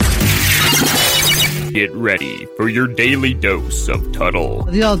Get ready for your daily dose of Tuttle.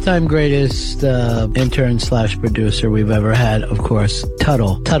 The all-time greatest intern/producer we've ever had, of course,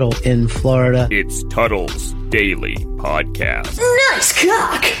 Tuttle. Tuttle in Florida. It's Tuttle's Daily Podcast. Nice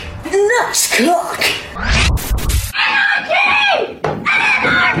cock! Nice cock! Anarchy!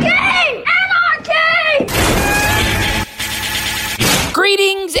 Anarchy! Anarchy!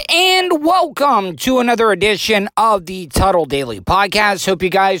 Greetings and welcome to another edition of the Tuttle Daily Podcast. Hope you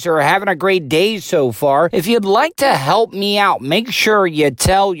guys are having a great day so far. If you'd like to help me out, make sure you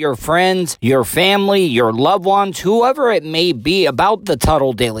tell your friends, your family, your loved ones, whoever it may be about the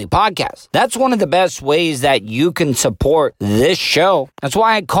Tuttle Daily Podcast. That's one of the best ways that you can support this show. That's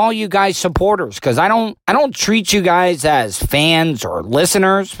why I call you guys supporters, because I don't treat you guys as fans or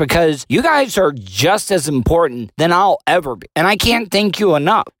listeners, because you guys are just as important than I'll ever be. And I can't thank you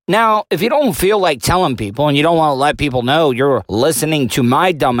enough. Now, if you don't feel like telling people and you don't want to let people know you're listening to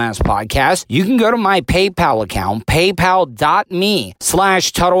my dumbass podcast, you can go to my PayPal account,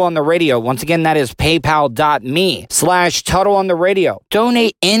 paypal.me/Tuttle on the radio. Once again, that is paypal.me/Tuttle on the radio.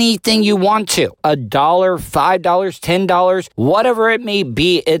 Donate anything you want to. $1, $5, $10, whatever it may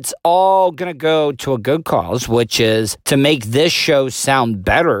be. It's all going to go to a good cause, which is to make this show sound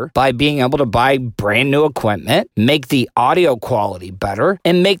better by being able to buy brand new equipment, make the audio quality better,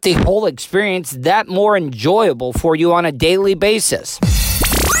 and make the whole experience that more enjoyable for you on a daily basis.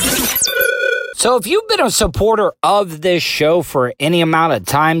 So if you've been a supporter of this show for any amount of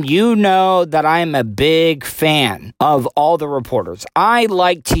time, you know that I'm a big fan of all the reporters. I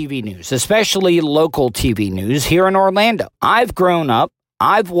like TV news, especially local TV news here in Orlando. I've grown up.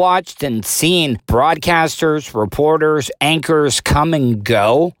 I've watched and seen broadcasters, reporters, anchors come and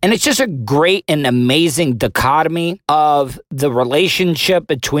go. And it's just a great and amazing dichotomy of the relationship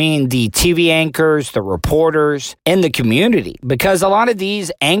between the TV anchors, the reporters, and the community. Because a lot of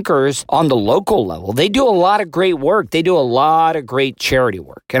these anchors on the local level, they do a lot of great work. They do a lot of great charity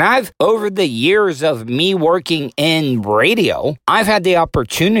work. And over the years of me working in radio, I've had the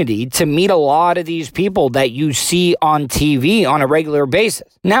opportunity to meet a lot of these people that you see on TV on a regular basis.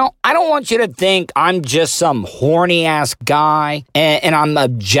 Now, I don't want you to think I'm just some horny-ass guy and I'm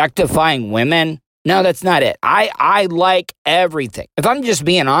objectifying women. No, that's not it. I like everything. If I'm just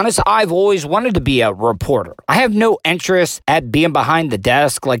being honest, I've always wanted to be a reporter. I have no interest at being behind the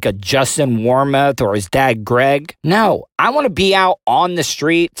desk like a Justin Warmoth or his dad, Greg. No, I want to be out on the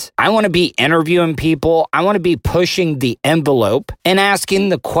streets. I want to be interviewing people. I want to be pushing the envelope and asking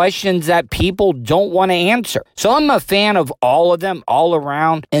the questions that people don't want to answer. So I'm a fan of all of them all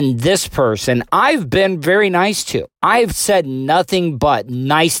around. And this person, I've been very nice to. I've said nothing but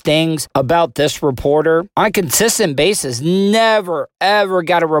nice things about this reporter on a consistent basis. Never, ever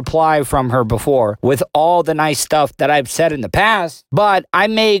got a reply from her before with all the nice stuff that I've said in the past. But I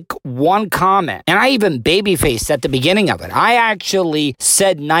make one comment, and I even babyfaced at the beginning of it. I actually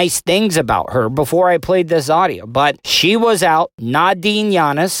said nice things about her before I played this audio. But she was out, Nadine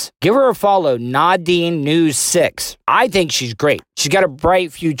Yanis. Give her a follow, Nadine News 6. I think she's great. She's got a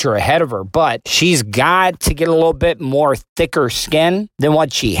bright future ahead of her, but she's got to get a little bit more thicker skin than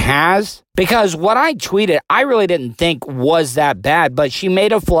what she has. Because what I tweeted, I really didn't think was that bad, but she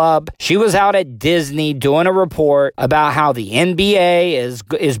made a flub. She was out at Disney doing a report about how the NBA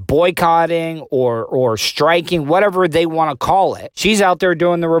is boycotting or striking, whatever they want to call it. She's out there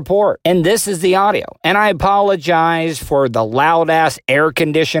doing the report, and this is the audio. And I apologize for the loud-ass air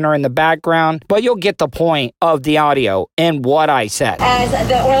conditioner in the background, but you'll get the point of the audio and what I said. As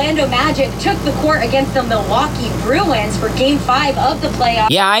the Orlando Magic took the court against the Milwaukee Bruins for Game 5 of the playoffs.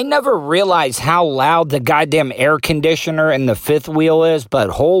 Yeah, I never realized how loud the goddamn air conditioner in the fifth wheel is, but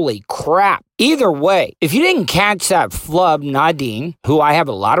holy crap. Either way, if you didn't catch that flub, Nadine, who I have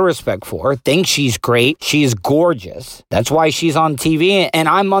a lot of respect for, thinks she's great, she's gorgeous. That's why she's on TV and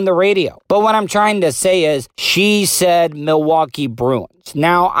I'm on the radio. But what I'm trying to say is she said Milwaukee Bruins.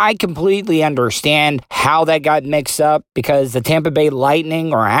 Now, I completely understand how that got mixed up because the Tampa Bay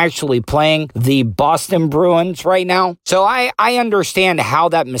Lightning are actually playing the Boston Bruins right now. So I understand how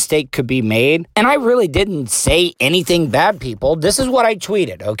that mistake could be made. And I really didn't say anything bad, people. This is what I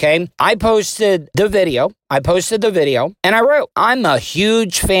tweeted, okay? I posted the video, and I wrote, I'm a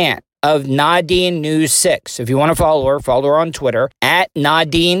huge fan of Nadine News 6. If you want to follow her on Twitter at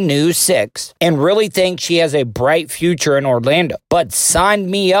Nadine News 6 and really think she has a bright future in Orlando. But sign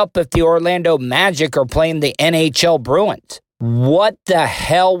me up if the Orlando Magic are playing the NHL Bruins. what the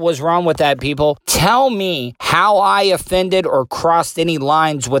hell was wrong with that, people? Tell me how I offended or crossed any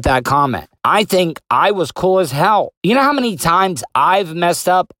lines with that comment. I think I was cool as hell. You know how many times I've messed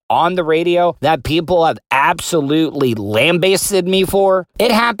up on the radio that people have absolutely lambasted me for?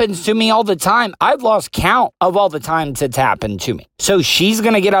 It happens to me all the time. I've lost count of all the times it's happened to me. So she's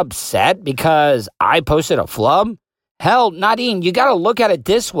going to get upset because I posted a flub? Hell, Nadine, you got to look at it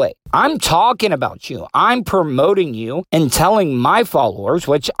this way. I'm talking about you. I'm promoting you and telling my followers,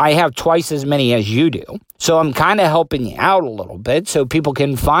 which I have twice as many as you do. So I'm kind of helping you out a little bit so people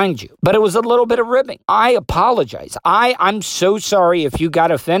can find you. But it was a little bit of ribbing. I apologize. I'm so sorry if you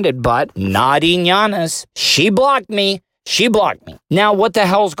got offended, but Nadine Llanes, she blocked me. She blocked me. Now, what the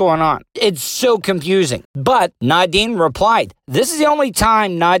hell's going on? It's so confusing. But Nadine replied. This is the only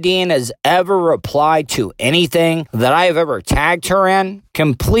time Nadine has ever replied to anything that I have ever tagged her in.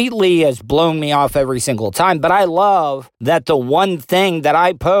 Completely has blown me off every single time. But I love that the one thing that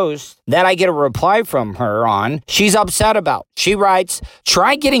I post that I get a reply from her on, she's upset about. She writes,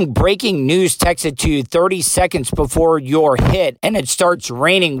 try getting breaking news texted to you 30 seconds before you're hit and it starts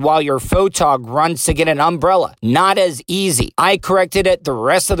raining while your photog runs to get an umbrella. Not as easy. I corrected it the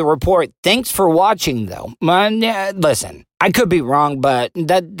rest of the report. Thanks for watching, though. Listen, I could be wrong, but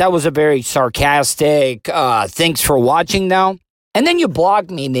that was a very sarcastic, thanks for watching, though. And then you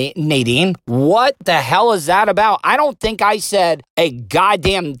blocked me, Nadine. What the hell is that about? I don't think I said a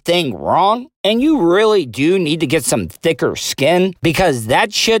goddamn thing wrong. And you really do need to get some thicker skin because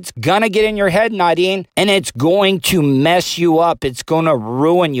that shit's gonna get in your head, Nadine, and it's going to mess you up. It's gonna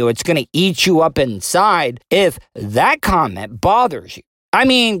ruin you. It's gonna eat you up inside if that comment bothers you. I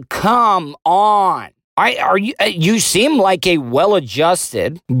mean, come on. You seem like a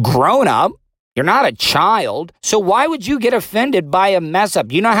well-adjusted, grown-up. You're not a child, so why would you get offended by a mess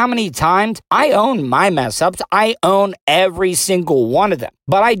up? You know how many times I own my mess ups? I own every single one of them.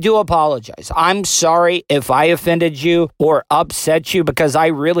 But I do apologize. I'm sorry if I offended you or upset you because I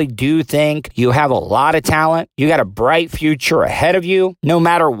really do think you have a lot of talent. You got a bright future ahead of you, no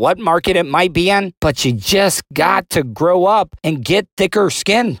matter what market it might be in. But you just got to grow up and get thicker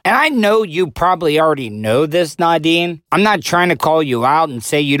skin. And I know you probably already know this, Nadine. I'm not trying to call you out and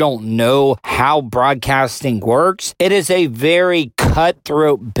say you don't know how broadcasting works. It is a very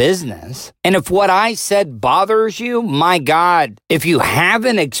cutthroat business. And if what I said bothers you, my God, if you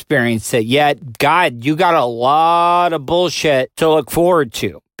haven't experienced it yet, God, you got a lot of bullshit to look forward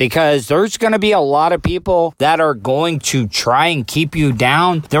to. Because there's going to be a lot of people that are going to try and keep you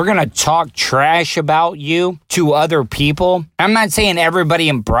down. They're going to talk trash about you to other people. I'm not saying everybody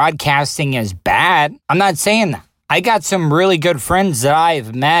in broadcasting is bad. I'm not saying that. I got some really good friends that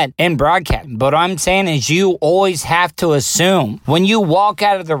I've met in broadcasting, but what I'm saying is you always have to assume when you walk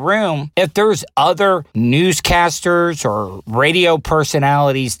out of the room, if there's other newscasters or radio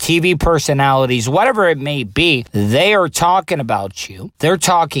personalities, TV personalities, whatever it may be, they are talking about you. They're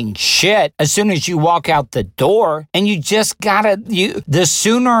talking shit as soon as you walk out the door, and you just gotta, the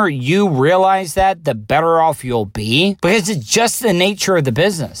sooner you realize that, the better off you'll be, because it's just the nature of the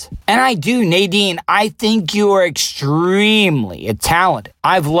business. And I do, Nadine, I think you are extremely talented.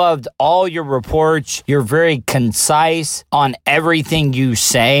 I've loved all your reports. You're very concise on everything you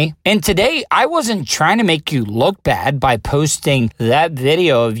say. And today, I wasn't trying to make you look bad by posting that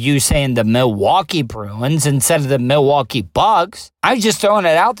video of you saying the Milwaukee Bruins instead of the Milwaukee Bucks. I was just throwing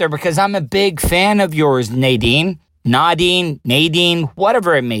it out there because I'm a big fan of yours, Nadine,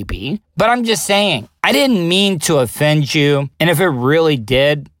 whatever it may be. But I'm just saying, I didn't mean to offend you. And if it really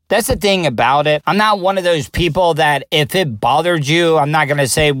did, that's the thing about it. I'm not one of those people that if it bothered you, I'm not going to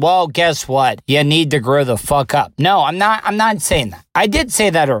say, well, guess what? You need to grow the fuck up. No, I'm not saying that. I did say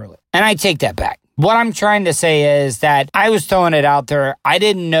that earlier, and I take that back. What I'm trying to say is that I was throwing it out there. I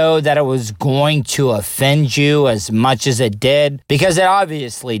didn't know that it was going to offend you as much as it did, because it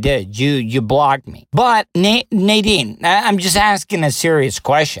obviously did. You blocked me. But Nadine, I'm just asking a serious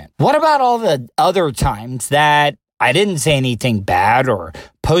question. What about all the other times that I didn't say anything bad or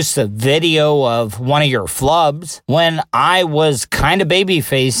post a video of one of your flubs when I was kind of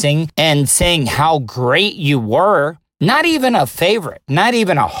baby-facing and saying how great you were? Not even a favorite, not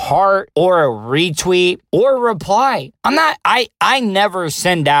even a heart or a retweet or a reply. I never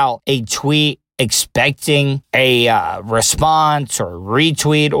send out a tweet expecting a response or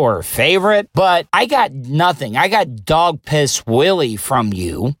retweet or a favorite, but I got nothing. I got dog piss Willie from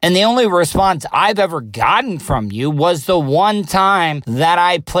you, and the only response I've ever gotten from you was the one time that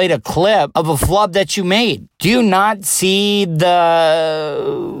I played a clip of a flub that you made. Do you not see the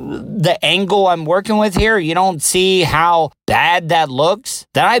angle I'm working with here? You don't see how bad that looks?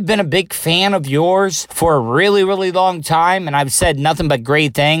 That I've been a big fan of yours for a really, really long time, and I've said nothing but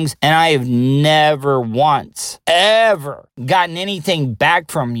great things, and I have never once, ever gotten anything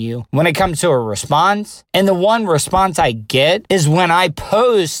back from you when it comes to a response. And the one response I get is when I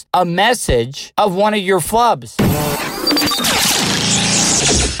post a message of one of your flubs.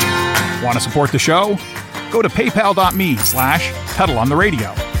 Want to support the show? Go to paypal.me/Tuttle on the radio.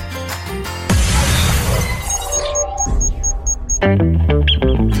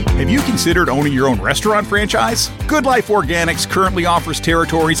 Have you considered owning your own restaurant franchise? Good Life Organics currently offers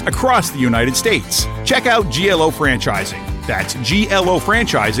territories across the United States. Check out GLO Franchising. That's GLO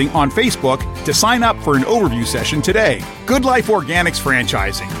Franchising on Facebook to sign up for an overview session today. Good Life Organics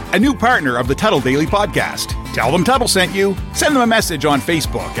Franchising, a new partner of the Tuttle Daily Podcast. Tell them Tuttle sent you. Send them a message on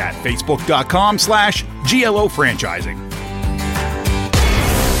Facebook at facebook.com/GLO Franchising.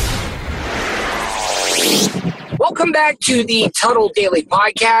 Welcome back to the Tuttle Daily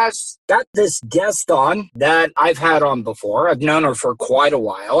Podcast. Got this guest on that I've had on before. I've known her for quite a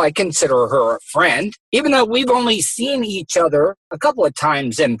while. I consider her a friend, even though we've only seen each other a couple of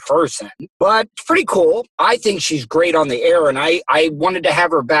times in person. But it's pretty cool. I think she's great on the air, and I wanted to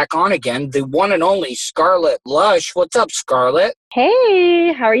have her back on again. The one and only Scarlett Lush. What's up, Scarlett?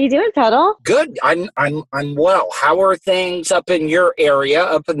 Hey, how are you doing, Tuttle? Good. I'm well. How are things up in your area,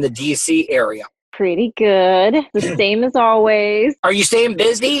 up in the DC area? Pretty good. The same as always. Are you staying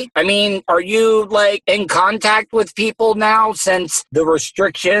busy? I mean, are you like in contact with people now since the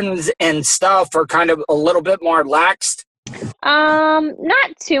restrictions and stuff are kind of a little bit more laxed?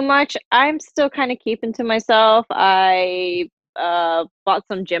 Not too much. I'm still kind of keeping to myself. I bought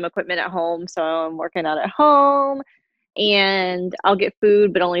some gym equipment at home, so I'm working out at home, and I'll get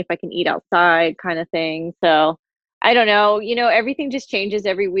food, but only if I can eat outside kind of thing. So I don't know. You know, everything just changes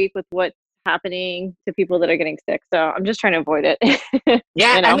every week with what's happening to people that are getting sick, so I'm just trying to avoid it.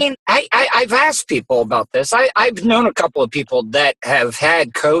 Yeah, you know? I mean, I've asked people about this. I've known a couple of people that have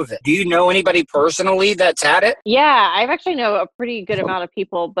had COVID. Do you know anybody personally that's had it? Yeah, I've actually know a pretty good amount of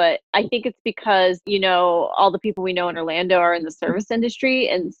people, but I think it's because, you know, all the people we know in Orlando are in the service industry,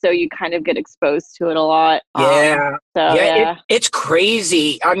 and so you kind of get exposed to it a lot. Yeah. Yeah. It's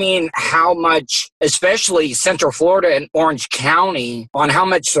crazy. I mean, how much, especially Central Florida and Orange County, on how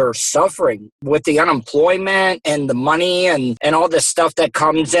much they're suffering with the unemployment and the money and all the stuff that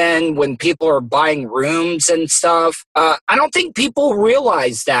comes in when people are buying rooms and stuff. I don't think people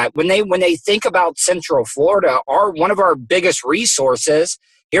realize that when they think about Central Florida, one of our biggest resources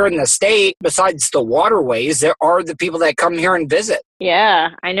here in the state, besides the waterways, there are the people that come here and visit.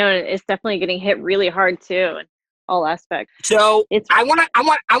 Yeah, I know it's definitely getting hit really hard too. All aspects. So I want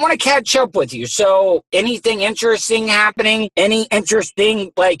to catch up with you. So anything interesting happening? Any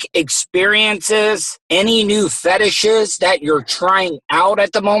interesting like experiences? Any new fetishes that you're trying out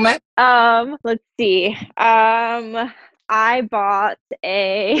at the moment? Let's see. I bought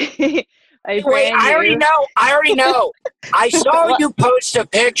a Wait, I already know. I saw you post a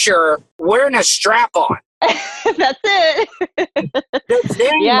picture wearing a strap on. That's it. The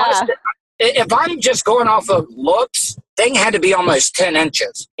thing if I'm just going off of looks, thing had to be almost 10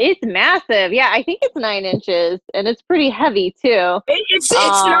 inches. It's massive. Yeah, I think it's 9 inches, and it's pretty heavy, too. It's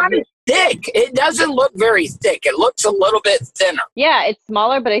not as thick. It doesn't look very thick. It looks a little bit thinner. Yeah, it's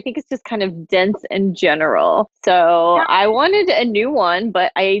smaller, but I think it's just kind of dense in general. So I wanted a new one,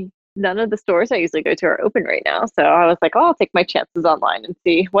 but none of the stores I usually go to are open right now. So I was like, I'll take my chances online and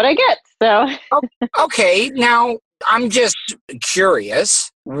see what I get. So okay, now I'm just curious.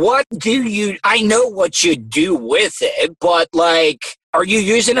 What do I know what you do with it, but like, are you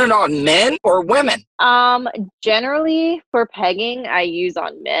using it on men or women? Generally for pegging, I use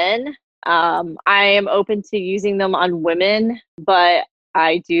on men. I am open to using them on women, but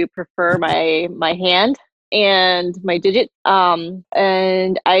I do prefer my hand and my digit. And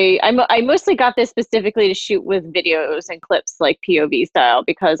I mostly got this specifically to shoot with videos and clips, like POV style,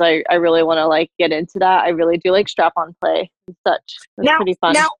 because I really want to like get into that. I really do like strap-on play and such. It's pretty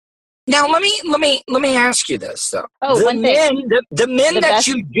fun. Now let me ask you this though. Oh, the men that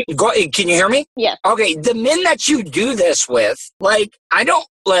you do, can you hear me? Yes. Okay, the men that you do this with, like I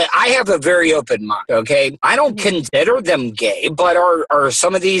have a very open mind, okay? I don't consider them gay, but are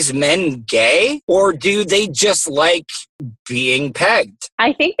some of these men gay, or do they just like being pegged?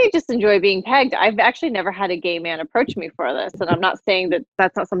 I think they just enjoy being pegged. I've actually never had a gay man approach me for this, and I'm not saying that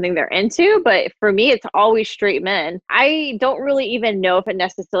that's not something they're into, but for me, it's always straight men. I don't really even know if it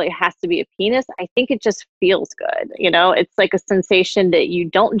necessarily has to be a penis. I think it just feels good. You know, it's like a sensation that you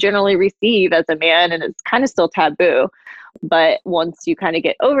don't generally receive as a man, and it's kind of still taboo. But once you kind of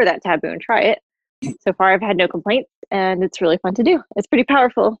get over that taboo and try it, so far I've had no complaints, and it's really fun to do. It's pretty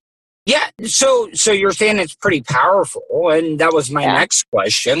powerful. Yeah, so you're saying it's pretty powerful, and that was my next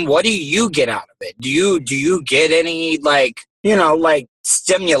question. What do you get out of it? Do you get any like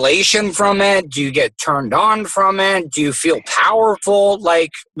stimulation from it? Do you get turned on from it? Do you feel powerful?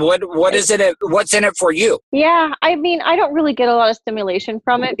 Like what is it? What's in it for you? Yeah, I mean, I don't really get a lot of stimulation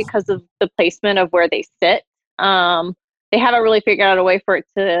from it because of the placement of where they sit. They haven't really figured out a way for it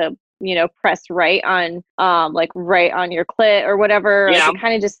to, press right on right on your clit or whatever. Yeah. Like, it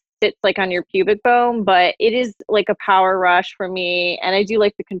kind of just sits like on your pubic bone, but it is like a power rush for me, and I do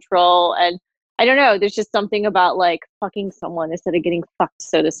like the control. And I don't know, there's just something about like fucking someone instead of getting fucked,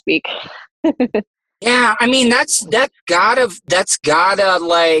 so to speak. Yeah, I mean that's gotta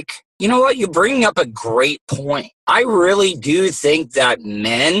like, you know what, you're bringing up a great point. I really do think that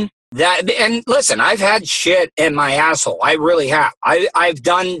men and listen, I've had shit in my asshole. I really have. I've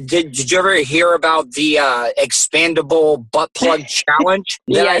done. Did you ever hear about the expandable butt plug challenge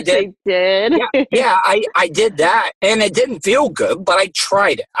that I did? I did. Yeah, I did that, and it didn't feel good, but I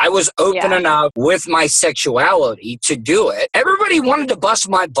tried it. I was open enough with my sexuality to do it. Everybody wanted to bust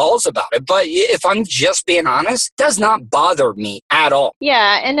my balls about it, but if I'm just being honest, it does not bother me at all.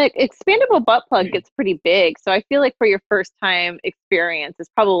 Yeah, and an expandable butt plug gets pretty big, so I feel like for your first time experience, it's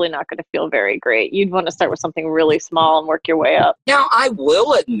probably not going to feel very great. You'd want to start with something really small and work your way up. Now, I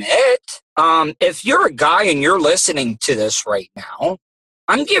will admit, if you're a guy and you're listening to this right now,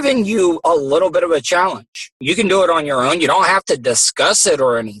 I'm giving you a little bit of a challenge. You can do it on your own. You don't have to discuss it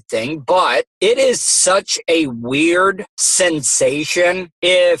or anything, but it is such a weird sensation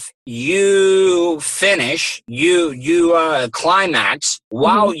if you finish, you climax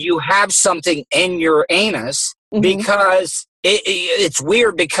while you have something in your anus, because it's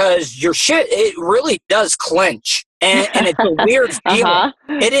weird because your shit, it really does clench. And it's a weird feeling.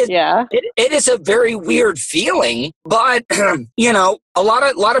 It is. Yeah. It is a very weird feeling, but a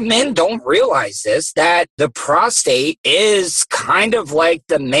lot of men don't realize this, that the prostate is kind of like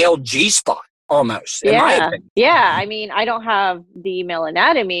the male G-spot almost. In my opinion. Yeah. I mean, I don't have the male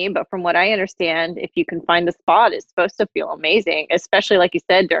anatomy, but from what I understand, if you can find the spot, it's supposed to feel amazing, especially like you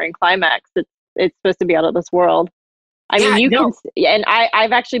said during climax. It's supposed to be out of this world. I mean, can, and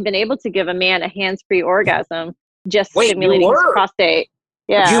I've actually been able to give a man a hands-free orgasm just stimulating his prostate.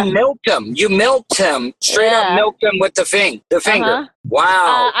 Yeah. You milked him. Straight up milked him with the finger.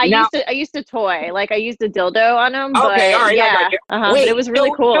 Wow. I used to toy. Like, I used a dildo on him. But okay, all right. Yeah. But it was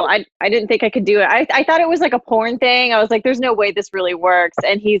really cool. I didn't think I could do it. I thought it was like a porn thing. I was like, there's no way this really works.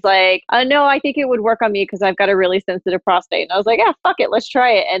 And he's like, no, I think it would work on me because I've got a really sensitive prostate. And I was like, yeah, fuck it. Let's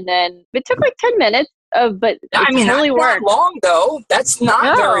try it. And then it took like 10 minutes. But I mean, really not long though. That's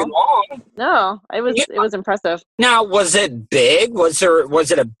not very long. No, it was impressive. Now, was it big? Was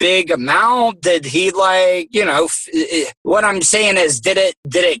it a big amount? Did he what I'm saying is, did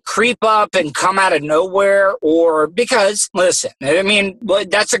it creep up and come out of nowhere? Or because, listen, I mean,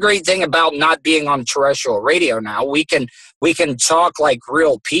 that's a great thing about not being on terrestrial radio now. We can talk like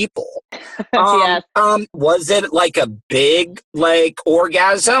real people. Yes. Was it like a big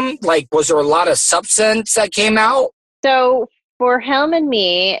orgasm? Like, was there a lot of substance that came out? So for him and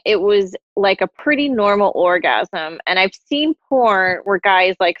me, it was like a pretty normal orgasm. And I've seen porn where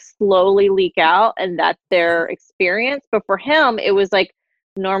guys like slowly leak out and that's their experience. But for him, it was like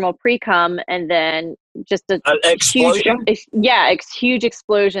normal pre-cum and then just a explosion. Huge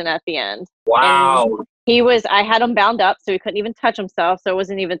explosion at the end. Wow. And I had him bound up so he couldn't even touch himself. So it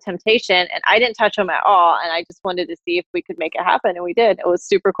wasn't even temptation. And I didn't touch him at all. And I just wanted to see if we could make it happen. And we did. It was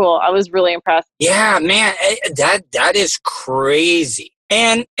super cool. I was really impressed. Yeah, man, that is crazy.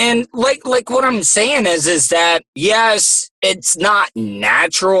 And like what I'm saying is that, yes, it's not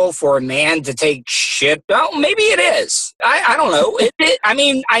natural for a man to take shit. Well, maybe it is. I don't know. I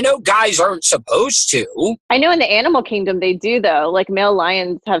mean, I know guys aren't supposed to. I know in the animal kingdom they do, though. Like male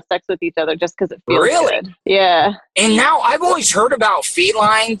lions have sex with each other just because it feels good. Yeah. And now I've always heard about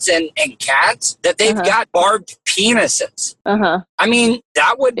felines and cats that they've got barbed penises. I mean,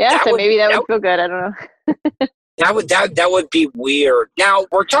 that would... Yeah, maybe that would feel good. I don't know. That would be weird. Now,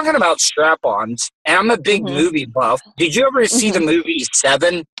 we're talking about strap-ons, and I'm a big movie buff. Did you ever see the movie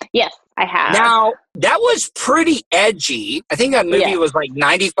Seven? Yes, I have. Now, that was pretty edgy. I think that movie was like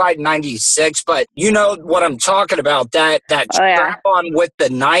 95, 96, but you know what I'm talking about, that strap-on with the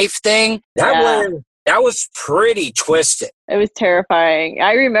knife thing. That was pretty twisted. It was terrifying.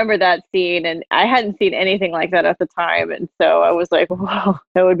 I remember that scene, and I hadn't seen anything like that at the time, and so I was like, whoa,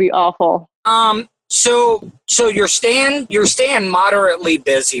 that would be awful. So you're staying moderately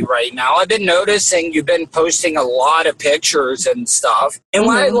busy right now. I've been noticing you've been posting a lot of pictures and stuff. And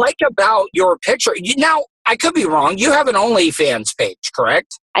what I like about your picture, now I could be wrong. You have an OnlyFans page,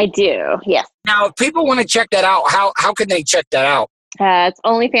 correct? I do. Yes. Now, if people want to check that out, how can they check that out? It's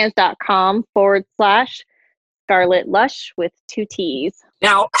onlyfans.com/Scarlet Lush with 2 T's.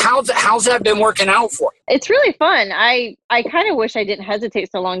 Now, how's that been working out for you? It's really fun. I kind of wish I didn't hesitate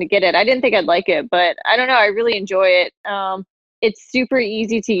so long to get it. I didn't think I'd like it, but I don't know. I really enjoy it. It's super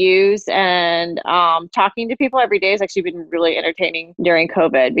easy to use, and talking to people every day has actually been really entertaining during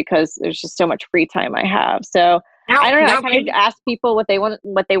COVID because there's just so much free time I have. So I don't know. I kind of ask people what they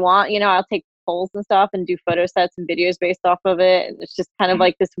want. You know, I'll take polls and stuff and do photo sets and videos based off of it. And it's just kind of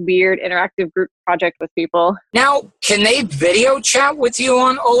like this weird interactive group project with people. Now, can they video chat with you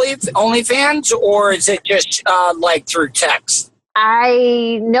on OnlyFans, or is it just like through text?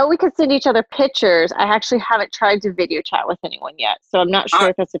 I know we can send each other pictures. I actually haven't tried to video chat with anyone yet, so I'm not sure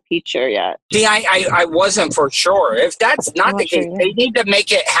if that's a feature yet. See, I wasn't for sure. If that's not the case, they need to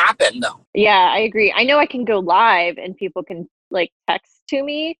make it happen, though. Yeah, I agree. I know I can go live and people can like text to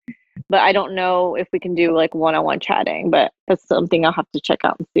me, but I don't know if we can do like one-on-one chatting, but that's something I'll have to check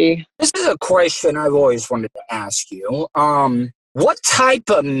out and see. This is a question I've always wanted to ask you. What type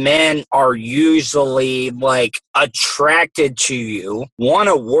of men are usually like attracted to you, want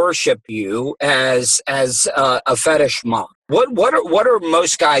to worship you as a fetish mom? What are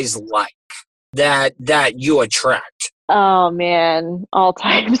most guys like that you attract? Oh man, all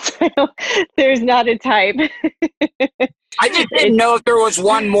types. There's not a type. I just didn't know if there was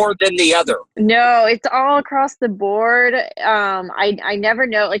one more than the other. No, it's all across the board. I never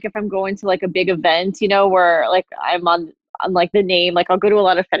know, like if I'm going to like a big event, you know, where like I'm on like the name, like I'll go to a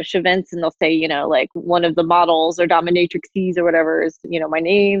lot of fetish events and they'll say, you know, like one of the models or dominatrixes or whatever is, you know, my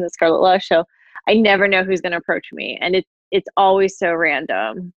name, the Scarlet Lush. So I never know who's going to approach me, and it's always so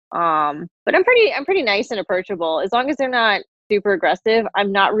random. But I'm pretty nice and approachable as long as they're not super aggressive.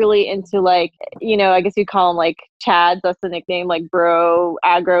 I'm not really into like, you know, I guess you call them like Chads. That's the nickname, like bro,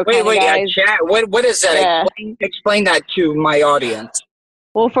 aggro kind of guys. Chad. What is that? Yeah. Explain that to my audience.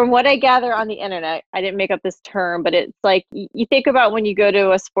 Well, from what I gather on the internet, I didn't make up this term, but it's like you think about when you go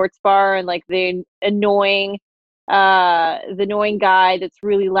to a sports bar and like the annoying guy that's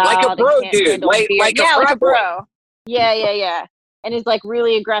really loud, like a bro dude, like a bro. Yeah. And is like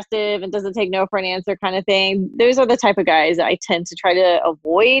really aggressive and doesn't take no for an answer kind of thing. Those are the type of guys I tend to try to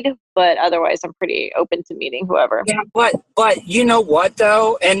avoid, but otherwise I'm pretty open to meeting whoever. Yeah, but you know what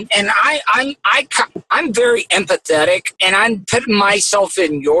though, and I'm very empathetic, and I'm putting myself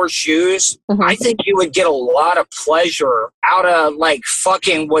in your shoes. Mm-hmm. I think you would get a lot of pleasure out of like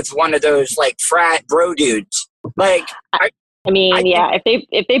fucking with one of those like frat bro dudes. Like I mean,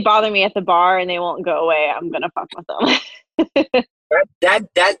 if they bother me at the bar and they won't go away, I'm gonna fuck with them.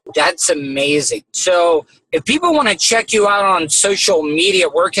 That's amazing. So if people want to check you out on social media,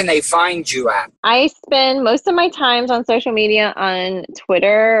 where can they find you at? I spend most of my times on social media on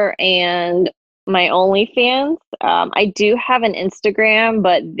Twitter and my OnlyFans. I do have an Instagram,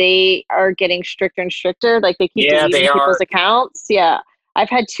 but they are getting stricter and stricter. Like they keep deleting people's accounts. Yeah. I've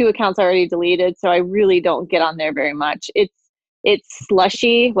had 2 accounts already deleted, so I really don't get on there very much. It's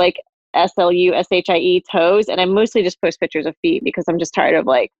slushy, like SLUSHIE toes, and I mostly just post pictures of feet because I'm just tired of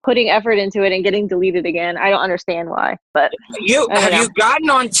like putting effort into it and getting deleted again. I don't understand why, but you gotten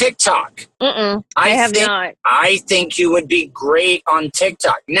on TikTok? I have not. I think you would be great on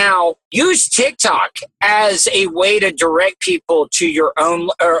TikTok. Now, use TikTok as a way to direct people to your own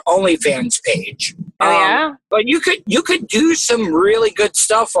OnlyFans page. Yeah, but you could do some really good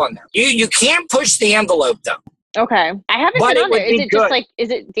stuff on there. You can't push the envelope though. Okay. I haven't been on there. Is it just like,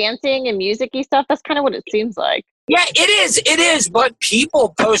 is it dancing and music-y stuff? That's kind of what it seems like. Yeah, it is. But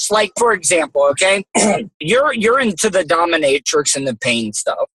people post, like, for example, okay, you're into the dominatrix and the pain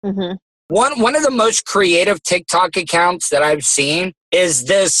stuff. Mm-hmm. One of the most creative TikTok accounts that I've seen is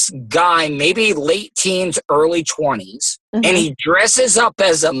this guy, maybe late teens, early 20s, and he dresses up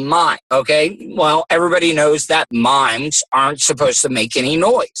as a mime, okay? Well, everybody knows that mimes aren't supposed to make any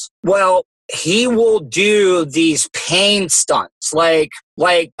noise. Well, he will do these pain stunts, like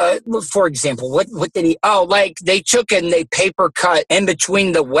Like, for example, what did he? Oh, like they took and they paper cut in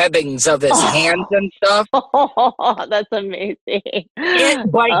between the webbings of his hands and stuff. Oh, that's amazing.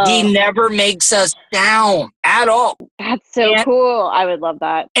 He never makes a sound at all. That's so cool. I would love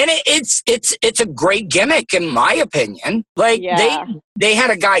that. And it's a great gimmick in my opinion. Like they had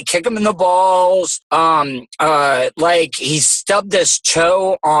a guy kick him in the balls. Like he stubbed his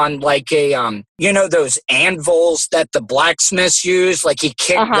toe on like a those anvils that the blacksmiths use. Like he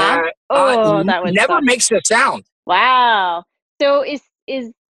kicked that. That would never makes a sound. Wow. So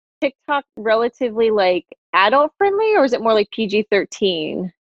is TikTok relatively like adult friendly, or is it more like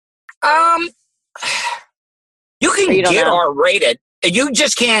PG-13? You can get R-rated. You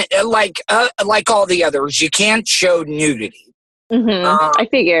just can't like all the others. You can't show nudity. I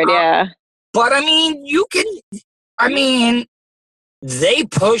figured, yeah. But I mean, they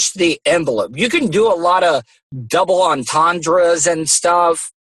push the envelope. You can do a lot of double entendres and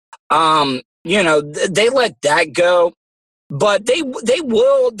stuff. They let that go, but they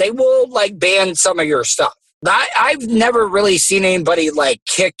will like ban some of your stuff. I've never really seen anybody like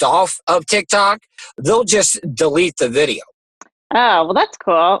kicked off of TikTok. They'll just delete the video. Oh, well, that's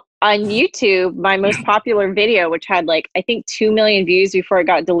cool. On YouTube, my most popular video, which had like, I think 2 million views before it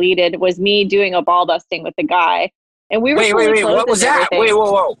got deleted, was me doing a ball busting with a guy. And we were wait, what was that? Wait,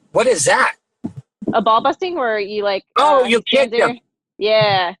 whoa. What is that? A ball busting where you like... you kicked him.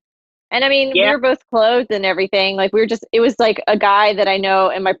 Yeah. And I mean, we were both clothed and everything. Like it was like a guy that I know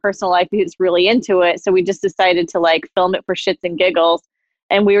in my personal life who's really into it. So we just decided to like film it for shits and giggles.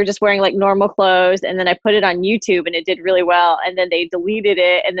 And we were just wearing like normal clothes. And then I put it on YouTube and it did really well. And then they deleted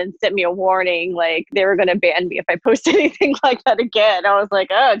it and then sent me a warning. Like they were going to ban me if I posted anything like that again. I was like,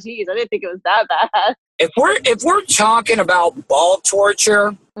 oh, geez, I didn't think it was that bad. If we're talking about ball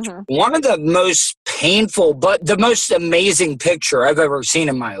torture, one of the most painful but the most amazing picture I've ever seen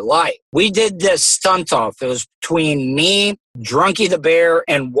in my life. We did this stunt off. It was between me, Drunky the Bear,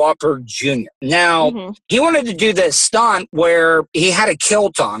 and Whopper Jr. Now, he wanted to do this stunt where he had a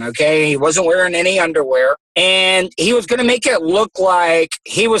kilt on, okay? He wasn't wearing any underwear. And he was going to make it look like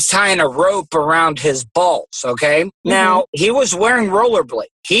he was tying a rope around his balls, okay? Now, he was wearing rollerblades.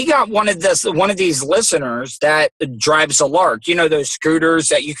 He got one of these listeners that drives a Lark. You know those scooters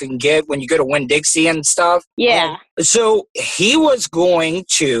that you can get when you go to Winn-Dixie and stuff? Yeah. So he was going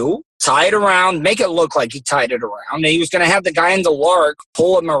to tie it around, make it look like he tied it around, and he was going to have the guy in the Lark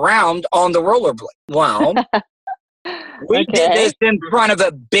pull him around on the rollerblade. Well... We did this in front of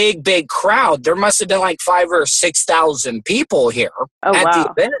a big, big crowd. There must have been like 5,000 or 6,000 people here at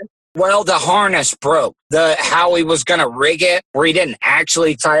the event. Well, the harness broke. How he was going to rig it, where he didn't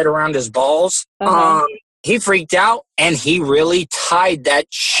actually tie it around his balls. He freaked out, and he really tied that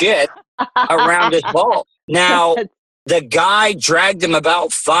shit around his balls. Now, the guy dragged him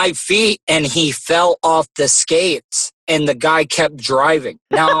about 5 feet, and he fell off the skates, and the guy kept driving.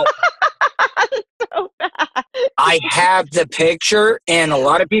 Now... So bad. I have the picture, and a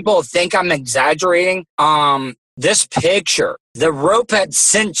lot of people think I'm exaggerating. This picture, the rope had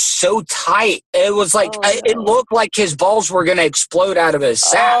cinched so tight, it was like it looked like his balls were going to explode out of his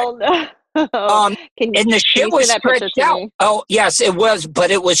sack. Oh, no. And the shit was stretched out. Oh, yes, it was,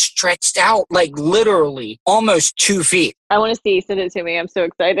 but it was stretched out like literally almost 2 feet. I want to see. Send it to me. I'm so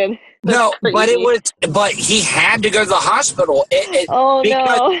excited. No, but he had to go to the hospital.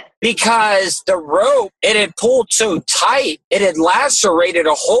 Because the rope, it had pulled so tight, it had lacerated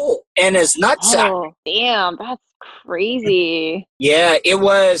a hole in his nutsack. Oh, damn, that's crazy. Yeah, it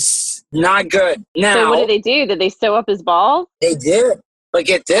was not good. Now, so what did they do? Did they sew up his balls? They did. But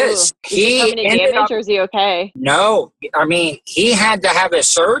get this, he ended up, or is he okay? No, I mean, he had to have a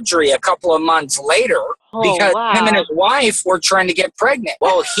surgery a couple of months later because him and his wife were trying to get pregnant.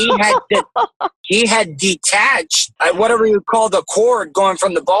 Well, he had detached whatever you call the cord going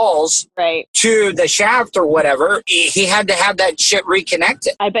from the balls to the shaft or whatever. He had to have that shit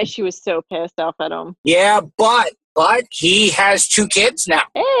reconnected. I bet she was so pissed off at him. Yeah, but he has 2 kids now.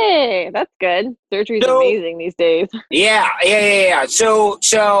 Hey, that's good. Surgery's amazing these days. Yeah. So,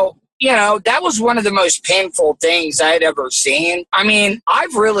 that was one of the most painful things I'd ever seen. I mean,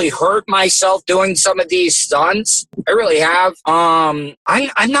 I've really hurt myself doing some of these stunts. I really have. I'm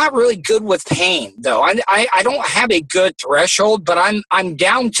not really good with pain, though. I don't have a good threshold, but I'm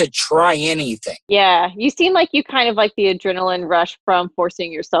down to try anything. Yeah, you seem like you kind of like the adrenaline rush from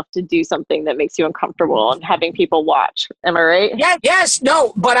forcing yourself to do something that makes you uncomfortable and having people watch. Am I right? Yeah. Yes.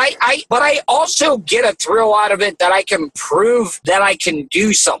 No. But I also get a thrill out of it that I can prove that I can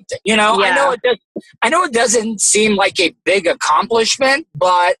do something. You know, Yeah. I know it doesn't seem like a big accomplishment,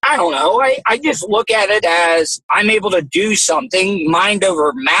 but I don't know. I just look at it as I'm able to do something, mind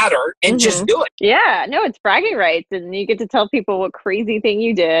over matter, and just do it. Yeah, no, it's bragging rights, and you get to tell people what crazy thing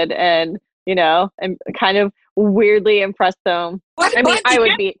you did, and you know, and kind of weirdly impress them. I mean, I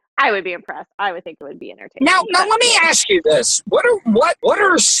would be impressed. I would think it would be entertaining. Now let me ask you this: what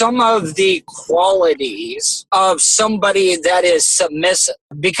are some of the qualities of somebody that is submissive?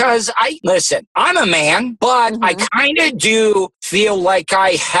 Because I'm a man, but I kind of do feel like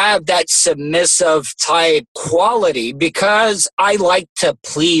I have that submissive type quality because I like to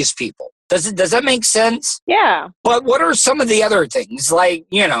please people. Does that make sense? Yeah. But what are some of the other things? Like,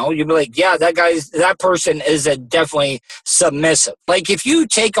 you know, you'd be like, yeah, that person is definitely submissive. Like, if you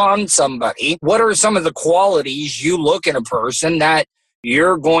take on somebody, what are some of the qualities you look in a person that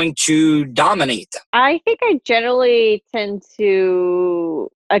you're going to dominate them? I think I generally tend to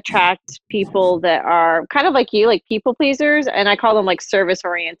attract people that are kind of like you, like people pleasers, and I call them like service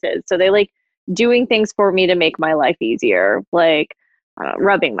oriented. So they like doing things for me to make my life easier, like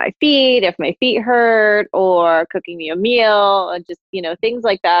rubbing my feet if my feet hurt, or cooking me a meal, and just, you know, things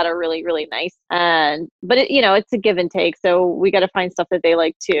like that are really, really nice. But it's a give and take. So we got to find stuff that they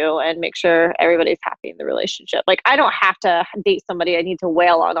like too, and make sure everybody's happy in the relationship. Like, I don't have to date somebody I need to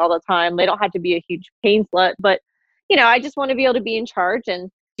wail on all the time. They don't have to be a huge pain slut, but you know, I just want to be able to be in charge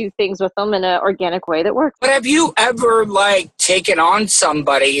and do things with them in an organic way that works. But have you ever taken on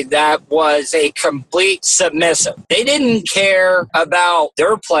somebody that was a complete submissive? They didn't care about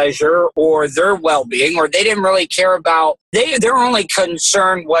their pleasure or their well-being, or they didn't really care about, their only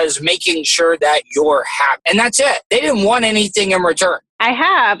concern was making sure that you're happy. And that's it. They didn't want anything in return.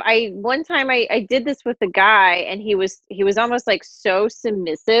 One time I did this with a guy, and he was almost like so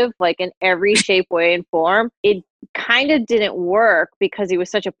submissive, like in every shape, way, and form. It kind of didn't work because he was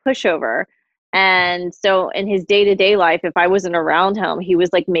such a pushover. And so in his day-to-day life, if I wasn't around him, he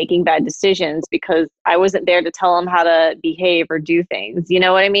was like making bad decisions because I wasn't there to tell him how to behave or do things. You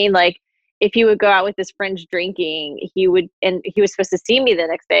know what I mean? Like, if he would go out with his friends drinking, and he was supposed to see me the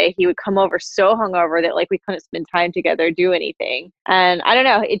next day, he would come over so hungover that like we couldn't spend time together, do anything. And I don't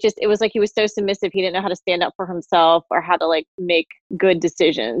know, it was like he was so submissive, he didn't know how to stand up for himself or how to like make good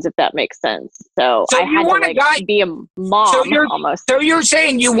decisions, if that makes sense. So I had to be a mom almost. So you're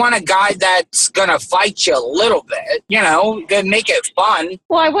saying you want a guy that's gonna fight you a little bit, you know, to make it fun.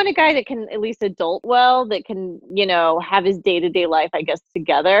 Well, I want a guy that can at least adult well, that can, you know, have his day-to-day life, I guess,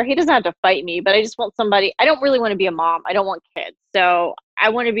 together. He doesn't have to fight me, but I just want somebody. I don't really want to be a mom. I don't want kids. So I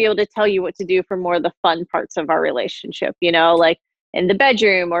want to be able to tell you what to do for more of the fun parts of our relationship, you know, like in the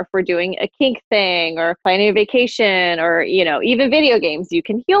bedroom, or if we're doing a kink thing or planning a vacation, or, you know, even video games. You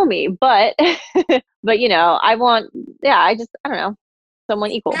can heal me, but but you know, I don't know,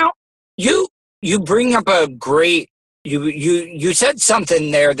 someone equal. Now, you bring up a great you said something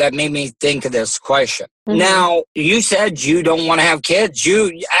there that made me think of this question. Now, you said you don't want to have kids.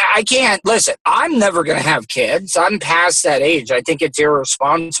 I can't listen. I'm never going to have kids. I'm past that age. I think it's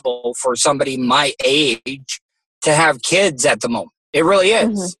irresponsible for somebody my age to have kids at the moment. It really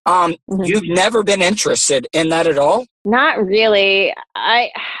is. You've never been interested in that at all? Not really. I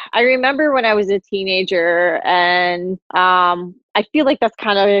remember when I was a teenager, and I feel like that's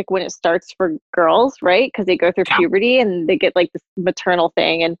kind of like when it starts for girls, right? Because they go through puberty and they get like this maternal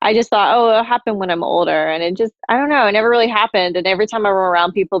thing. And I just thought, oh, it'll happen when I'm older. And it just, I don't know, it never really happened. And every time I'm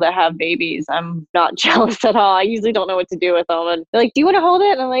around people that have babies, I'm not jealous at all. I usually don't know what to do with them. And they're like, do you want to hold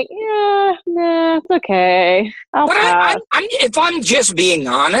it? And I'm like, yeah, nah, it's okay. If I'm just being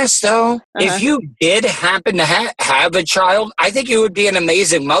honest, though, if you did happen to have a child, I think you would be an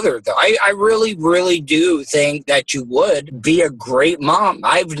amazing mother, though. I really, really do think that you would be a great mom.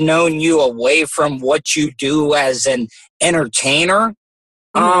 I've known you away from what you do as an entertainer.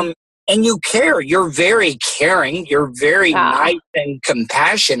 And you care. You're very caring. You're very nice and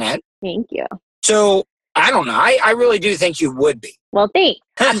compassionate. Thank you. So, I don't know. I really do think you would be. Well, thanks.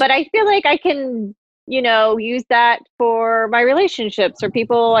 But I feel like I can, you know, use that for my relationships or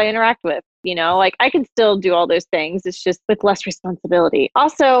people I interact with. You know, like I can still do all those things. It's just with less responsibility.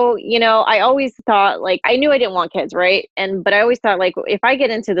 Also, you know, I always thought, like, I knew I didn't want kids, right? But I always thought, like, if I get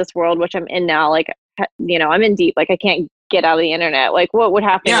into this world, which I'm in now, like, you know, I'm in deep, like I can't get out of the internet. Like, what would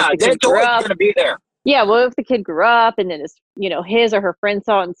happen? Yeah, if the it's always going to be there. Yeah, well, if the kid grew up and then his or her friend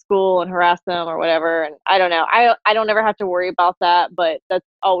saw it in school and harassed them or whatever, and I don't know. I don't ever have to worry about that, but that's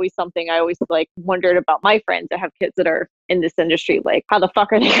always something I always like wondered about my friends that have kids that are in this industry. Like, how the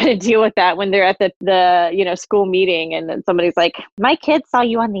fuck are they going to deal with that when they're at the school meeting and then somebody's like, "My kid saw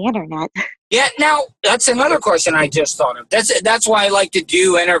you on the internet." Yeah, now that's another question I just thought of. That's why I like to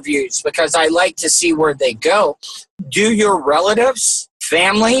do interviews, because I like to see where they go. Do your relatives,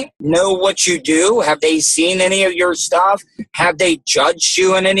 family know what you do? Have they seen any of your stuff? Have they judged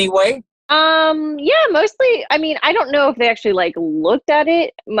you in any way? Yeah, mostly. I mean, I don't know if they actually like looked at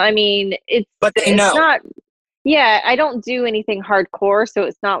it. I mean, But they know. not. Yeah, I don't do anything hardcore, so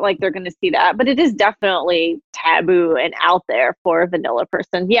it's not like they're going to see that. But it is definitely taboo and out there for a vanilla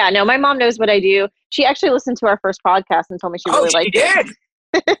person. Yeah, no, my mom knows what I do. She actually listened to our first podcast and told me she really liked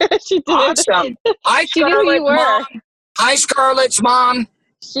it. She did. Awesome. Hi, She knew who you were. Mom. Hi, Scarlett's mom.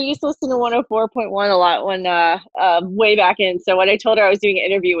 She used to listen to 104.1 a lot when way back in. So when I told her I was doing an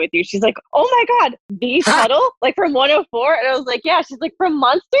interview with you, she's like, "Oh my God, the Tuttle, like from 104?" And I was like, "Yeah." She's like, "From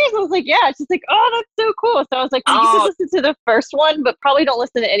Monsters?" I was like, "Yeah." She's like, "Oh, that's so cool." So I was like, "You can listen to the first one, but probably don't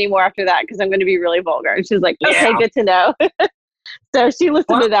listen to any more after that because I'm going to be really vulgar." And she's like, "Okay, good to know." So she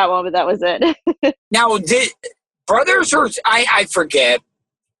listened to that one, but that was it. Now, did brothers or I forget,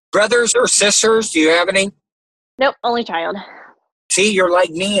 brothers or sisters? Do you have any? Nope, only child. See, you're like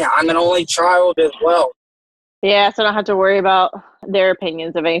me. I'm an only child as well. Yeah, so I don't have to worry about their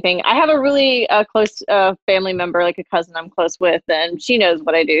opinions of anything. I have a really close family member, like a cousin I'm close with, and she knows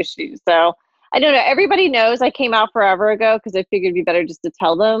what I do. So I don't know. Everybody knows I came out forever ago because I figured it'd be better just to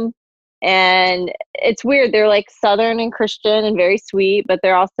tell them. And it's weird. They're like Southern and Christian and very sweet, but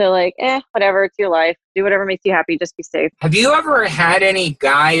they're also like, whatever, it's your life. Do whatever makes you happy. Just be safe. Have you ever had any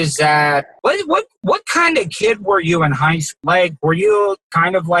guys that, what kind of kid were you in high school? Like, were you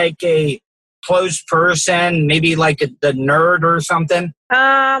kind of like a closed person, maybe like the nerd or something?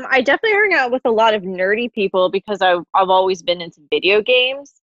 I definitely hung out with a lot of nerdy people because I've always been into video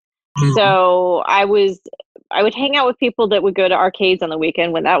games. Mm-hmm. So I would hang out with people that would go to arcades on the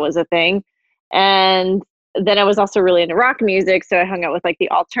weekend when that was a thing. And then I was also really into rock music. So I hung out with like the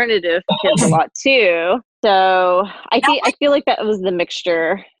alternative kids a lot too. So I feel like that was the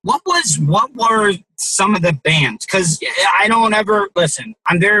mixture. What were some of the bands? Because I don't ever listen.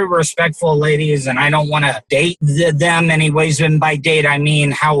 I'm very respectful, ladies, and I don't want to date them anyways. And by date, I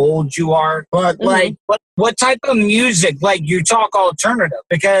mean how old you are. But like, what type of music? Like, you talk alternative,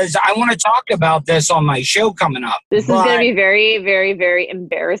 because I want to talk about this on my show coming up. This is going to be very, very, very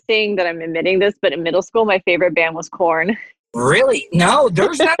embarrassing that I'm admitting this. But in middle school, my favorite band was Korn. Really? No,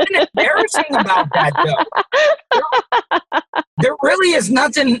 there's nothing embarrassing about that, though. There really is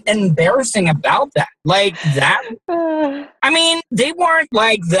nothing embarrassing about that. Like that. I mean, they weren't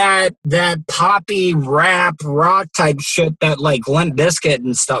like that poppy rap rock type shit that like Limp Bizkit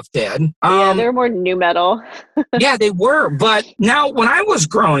and stuff did. Yeah, they were more new metal. Yeah, they were. But now, when I was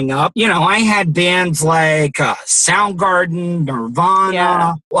growing up, I had bands like Soundgarden,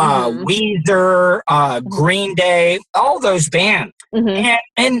 Nirvana, Weezer, Green Day, all those bands. Mm-hmm.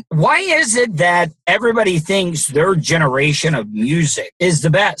 And why is it that everybody thinks their generation of music is the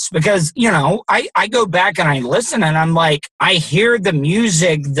best? Because, I go back and I listen and I'm like, I hear the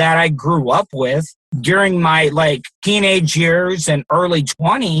music that I grew up with during my like teenage years and early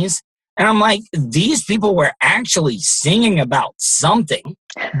 20s. And I'm like, these people were actually singing about something.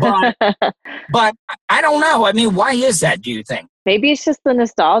 But I don't know. I mean, why is that, do you think? Maybe it's just the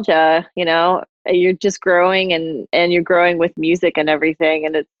nostalgia, you're just growing and you're growing with music and everything.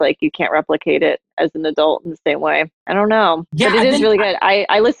 And it's like, you can't replicate it as an adult in the same way. I don't know. Yeah, but it is really good.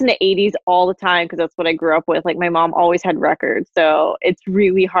 I listen to 80s all the time because that's what I grew up with. Like, my mom always had records. So it's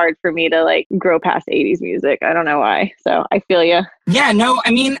really hard for me to like grow past 80s music. I don't know why. So I feel you. Yeah, no,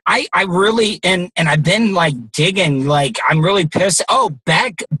 I mean, I really, and I've been like digging, like, I'm really pissed. Oh,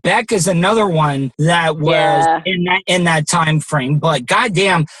 Beck is another one that was in that time frame. But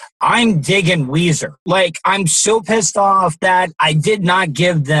goddamn, I'm digging Weezer. Like, I'm so pissed off that I did not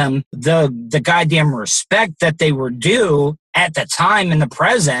give them the goddamn respect that they were due at the time in the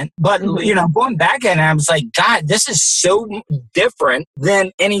present. But, going back and I was like, God, this is so different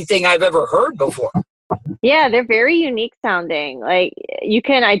than anything I've ever heard before. Yeah, they're very unique sounding. Like, you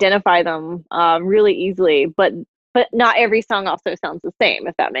can identify them really easily, but not every song also sounds the same,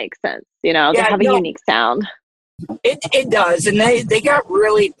 if that makes sense. They have a unique sound. It does, and they got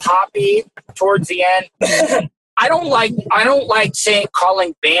really poppy towards the end. I don't like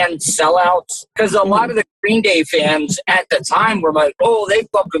calling bands sellouts, because a lot of the Green Day fans at the time were like, "Oh, they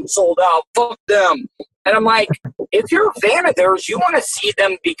fucking sold out. Fuck them." And I'm like, if you're a fan of theirs, you want to see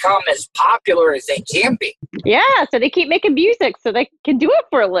them become as popular as they can be. Yeah, so they keep making music so they can do it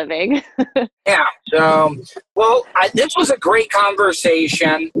for a living. Yeah. So, well, this was a great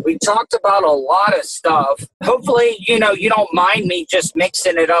conversation. We talked about a lot of stuff. Hopefully, you don't mind me just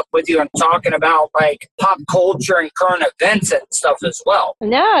mixing it up with you and talking about like pop culture and current events and stuff as well.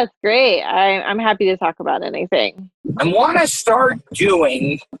 No, it's great. I'm happy to talk about anything. I want to start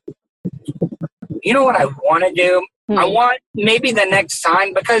doing, you know what I want to do? I want maybe the next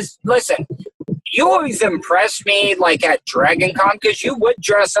time, because listen, you always impress me like at Dragon Con, because you would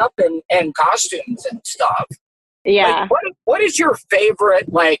dress up in costumes and stuff. Yeah. Like, what is your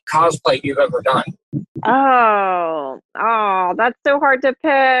favorite like cosplay you've ever done? Oh, that's so hard to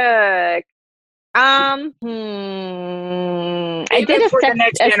pick. I did the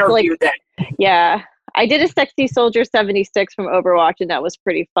next interview then. Yeah. I did a Sexy Soldier 76 from Overwatch, and that was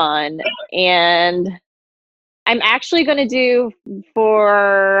pretty fun. And I'm actually going to do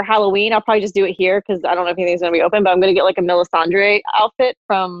for Halloween, I'll probably just do it here because I don't know if anything's going to be open, but I'm going to get like a Melisandre outfit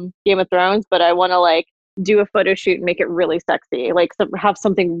from Game of Thrones, but I want to like do a photo shoot and make it really sexy, like have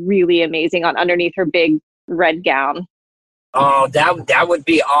something really amazing on underneath her big red gown. Oh, that would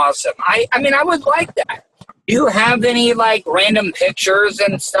be awesome. I mean, I would like that. Do you have any like random pictures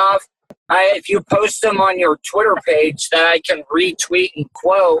and stuff? If you post them on your Twitter page that I can retweet and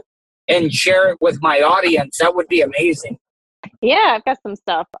quote and share it with my audience, that would be amazing. Yeah, I've got some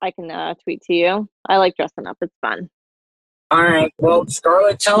stuff I can tweet to you. I like dressing up. It's fun. All right. Well,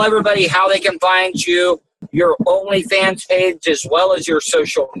 Scarlett, tell everybody how they can find you, your OnlyFans page, as well as your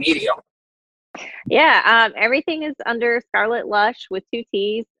social media. Yeah, everything is under Scarlett Lush with 2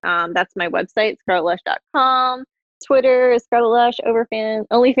 T's. That's my website, scarlettlush.com. Twitter is Scarlett Lush.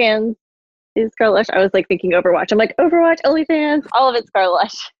 OnlyFans is Scarlett Lush. I was like thinking Overwatch. I'm like, Overwatch, OnlyFans, all of it's Scarlett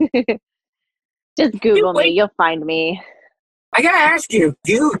Lush. Just Google me. You'll find me. I gotta ask you,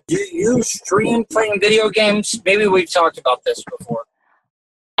 do you stream playing video games? Maybe we've talked about this before.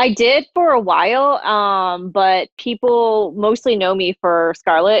 I did for a while, but people mostly know me for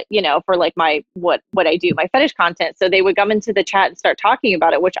Scarlett, for like my what I do, my fetish content. So they would come into the chat and start talking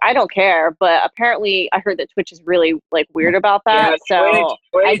about it, which I don't care. But apparently, I heard that Twitch is really like weird about that. Yeah, so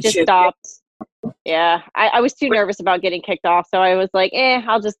Twitch I just stopped. Yeah, I was too nervous about getting kicked off, so I was like,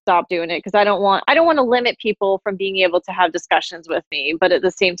 I'll just stop doing it because I don't want to limit people from being able to have discussions with me. But at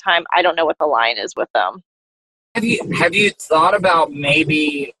the same time, I don't know what the line is with them. Have you thought about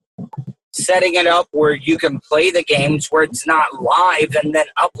maybe setting it up where you can play the games where it's not live and then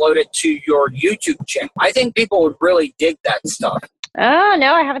upload it to your YouTube channel? I think people would really dig that stuff. Oh,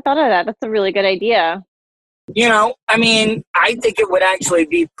 no, I haven't thought of that. That's a really good idea. I mean, I think it would actually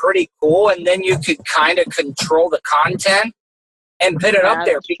be pretty cool, and then you could kind of control the content and put it up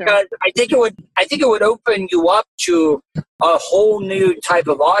there because true. I think it would open you up to a whole new type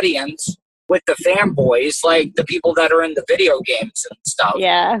of audience with the fanboys, like the people that are in the video games and stuff.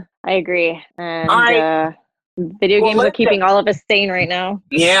 Yeah, I agree. And video games are keeping all of us sane right now.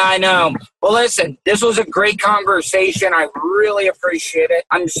 Yeah, I know. Well, listen, this was a great conversation. I really appreciate it.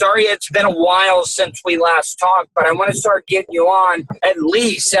 I'm sorry it's been a while since we last talked, but I want to start getting you on at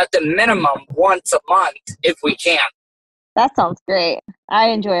least at the minimum once a month if we can. That sounds great. I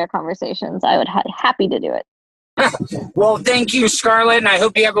enjoy our conversations. I would happy to do it. Well, thank you, Scarlett, and I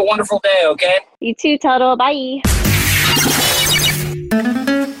hope you have a wonderful day, okay? You too, Tuttle. Bye.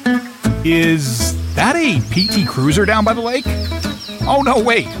 Is that a PT Cruiser down by the lake? Oh, no,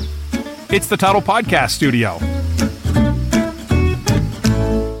 wait. It's the Tuttle Podcast Studio.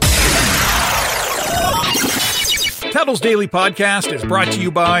 Tuttle's Daily Podcast is brought to you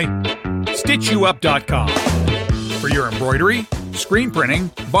by StitchYouUp.com. For your embroidery, screen printing,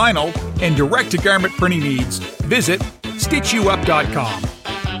 vinyl, and direct-to-garment printing needs, visit StitchYouUp.com.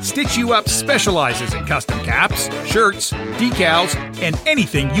 Stitch You Up specializes in custom caps, shirts, decals, and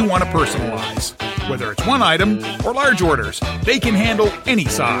anything you want to personalize. Whether it's one item or large orders, they can handle any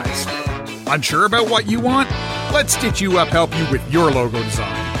size. Unsure about what you want? Let Stitch You Up help you with your logo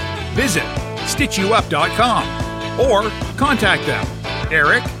design. Visit StitchYouUp.com or contact them,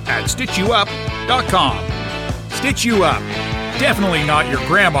 Eric at StitchYouUp.com. Stitch You Up. Definitely not your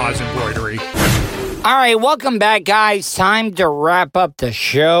grandma's embroidery. All right, welcome back, guys. Time to wrap up the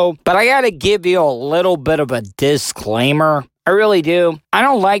show, but I got to give you a little bit of a disclaimer. I really do. I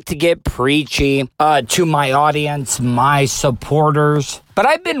don't like to get preachy to my audience, my supporters, but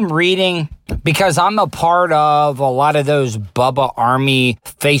I've been reading because I'm a part of a lot of those Bubba Army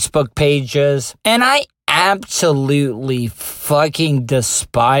Facebook pages, and absolutely fucking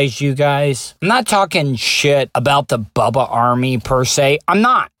despise you guys. I'm not talking shit about the Bubba Army per se. I'm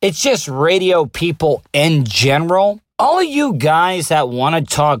not. It's just radio people in general. All of you guys that want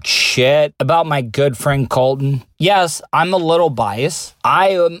to talk shit about my good friend Colton, yes, I'm a little biased.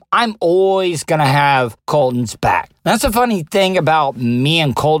 I'm always going to have Colton's back. That's a funny thing about me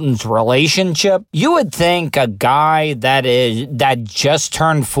and Colton's relationship. You would think a guy that just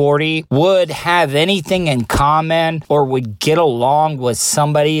turned 40 would have anything in common or would get along with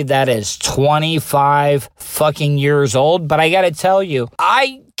somebody that is 25 fucking years old. But I got to tell you,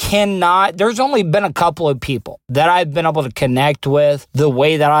 there's only been a couple of people that I've been able to connect with the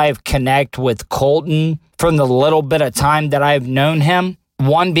way that I've connected with Colton from the little bit of time that I've known him.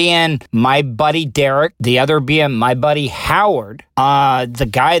 One being my buddy Derek, the other being my buddy Howard, the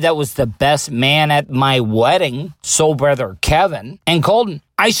guy that was the best man at my wedding, soul brother Kevin, and Colton.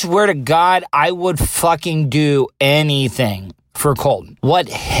 I swear to God, I would fucking do anything for Colton. What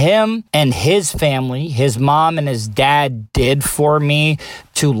him and his family, his mom and his dad did for me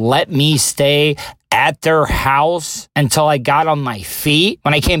to let me stay at their house until I got on my feet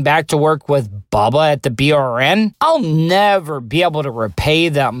when I came back to work with Bubba at the BRN, I'll never be able to repay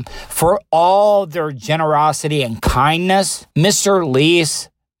them for all their generosity and kindness. Mr. Lease,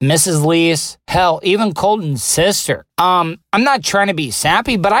 Mrs. Lease, hell, even Colton's sister. I'm not trying to be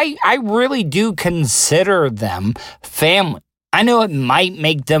sappy, but I really do consider them family. I know it might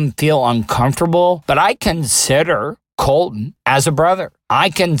make them feel uncomfortable, but I consider Colton as a brother. I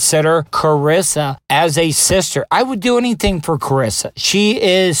consider Carissa as a sister. I would do anything for Carissa. She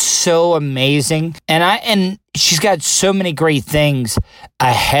is so amazing, and she's got so many great things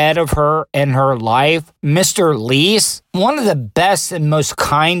ahead of her in her life. Mr. Lease, one of the best and most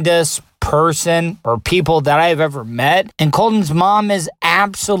kindest person or people that I've ever met. And Colton's mom is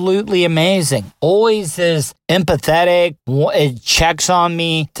absolutely amazing. Always is empathetic. It checks on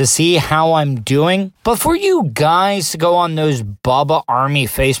me to see how I'm doing. But for you guys to go on those Bubba Army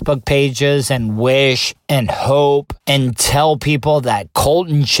Facebook pages and wish and hope and tell people that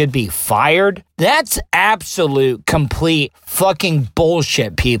Colton should be fired, that's absolute, complete fucking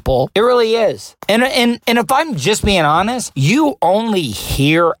bullshit, people. It really is. And if I'm just being honest, you only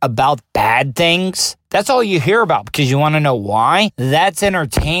hear about bad things. That's all you hear about because you want to know why? That's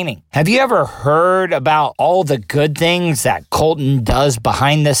entertaining. Have you ever heard about all the good things that Colton does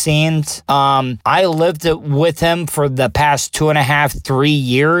behind the scenes? I lived with him for the past 2.5, 3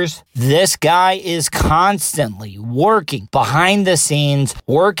 years. This guy is constantly working behind the scenes,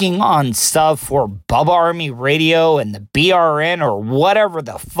 working on stuff for Bubba Army Radio and the BRN or whatever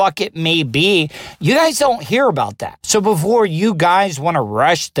the fuck it may be. You guys don't hear about that. So before you guys want to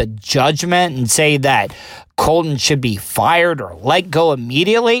rush to judgment and say that Colton should be fired or let go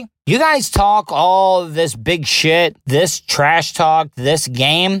immediately, you guys talk all this big shit, this trash talk, this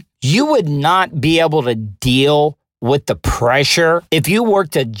game. You would not be able to deal with the pressure if you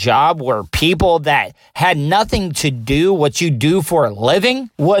worked a job where people that had nothing to do what you do for a living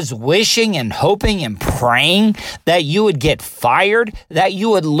was wishing and hoping and praying that you would get fired, that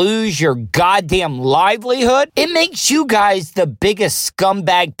you would lose your goddamn livelihood. It makes you guys the biggest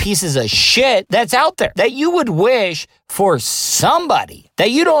scumbag pieces of shit that's out there, that you would wish for somebody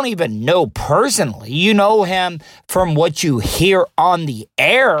that you don't even know personally. You know him from what you hear on the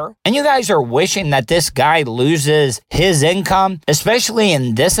air, and you guys are wishing that this guy loses his income, especially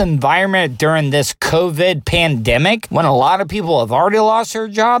in this environment during this COVID pandemic when a lot of people have already lost their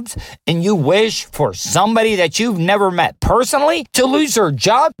jobs, and you wish for somebody that you've never met personally to lose their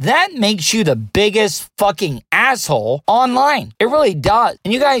job. That makes you the biggest fucking asshole online. It really does.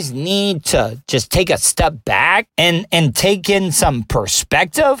 And you guys need to just take a step back and take in some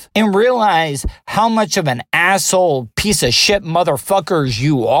perspective and realize how much of an asshole piece of shit motherfuckers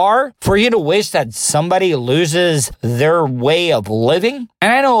you are for you to wish that somebody loses their way of living.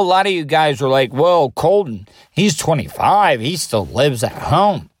 And I know a lot of you guys are like, well, Colton, he's 25. He still lives at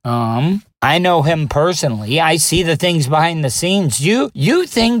home. I know him personally. I see the things behind the scenes. You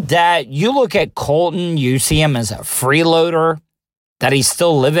think that you look at Colton, you see him as a freeloader, that he's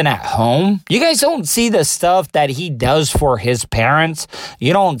still living at home. You guys don't see the stuff that he does for his parents.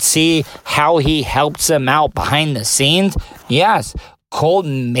 You don't see how he helps them out behind the scenes. Yes,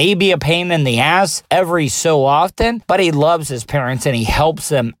 Colton may be a pain in the ass every so often, but he loves his parents and he helps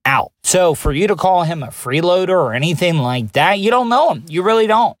them out. So for you to call him a freeloader or anything like that, you don't know him. You really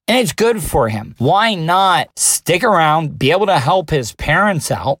don't. And it's good for him. Why not stick around, be able to help his parents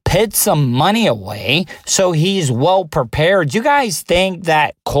out, put some money away so he's well prepared? You guys think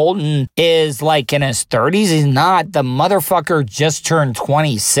that Colton is like in his 30s? He's not. The motherfucker just turned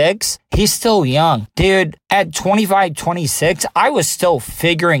 26. He's still young. Dude, at 25, 26, I was still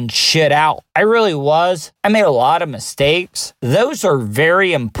figuring shit out. I really was. I made a lot of mistakes. Those are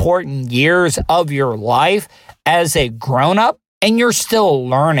very important years of your life as a grown-up, and you're still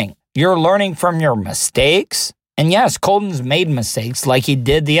learning. You're learning from your mistakes. And yes, Colton's made mistakes like he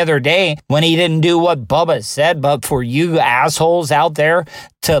did the other day when he didn't do what Bubba said. But for you assholes out there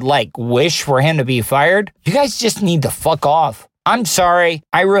to wish for him to be fired, you guys just need to fuck off. I'm sorry.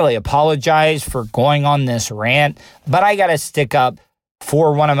 I really apologize for going on this rant, but I got to stick up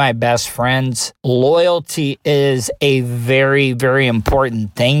for one of my best friends. Loyalty is a very, very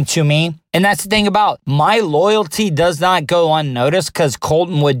important thing to me. And that's the thing about my loyalty does not go unnoticed because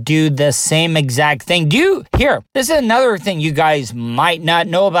Colton would do the same exact thing. Here, this is another thing you guys might not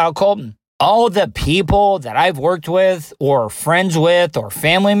know about Colton. All the people that I've worked with or friends with or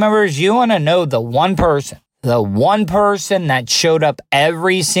family members, you want to know the one person that showed up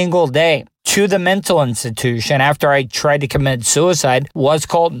every single day to the mental institution after I tried to commit suicide was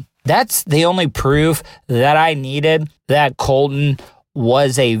Colton. That's the only proof that I needed that Colton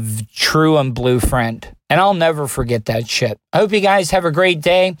was a true and blue friend. And I'll never forget that shit. I hope you guys have a great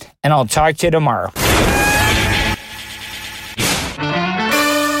day, and I'll talk to you tomorrow.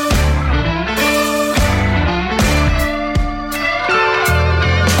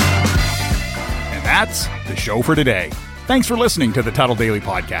 And that's the show for today. Thanks for listening to the Tuttle Daily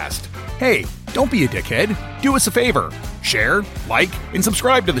Podcast. Hey, don't be a dickhead. Do us a favor. Share, like, and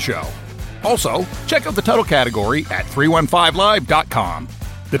subscribe to the show. Also, check out the Tuttle category at 315live.com.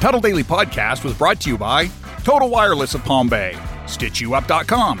 The Tuttle Daily Podcast was brought to you by Total Wireless of Palm Bay,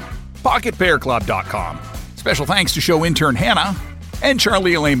 StitchYouUp.com, PocketPairClub.com. Special thanks to show intern Hannah and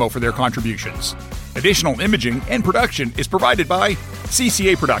Charlie Alamo for their contributions. Additional imaging and production is provided by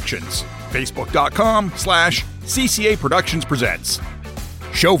CCA Productions. Facebook.com/CCA Productions Presents.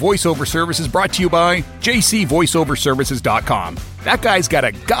 Show voiceover services brought to you by JCVoiceOverServices.com. That guy's got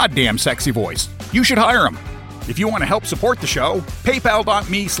a goddamn sexy voice. You should hire him. If you want to help support the show,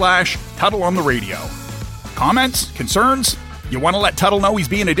 PayPal.me/Tuttle on the radio. Comments? Concerns? You want to let Tuttle know he's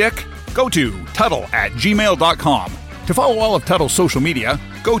being a dick? Go to Tuttle@gmail.com. To follow all of Tuttle's social media,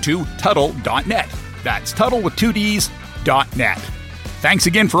 go to Tuttle.net. That's Tuttle with 2 Ds.net. Thanks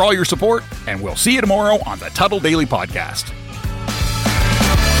again for all your support, and we'll see you tomorrow on the Tuttle Daily Podcast.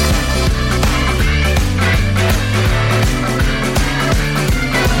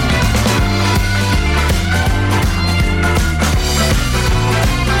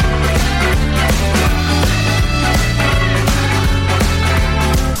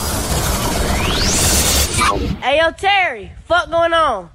 Hey, yo, Terry, fuck going on?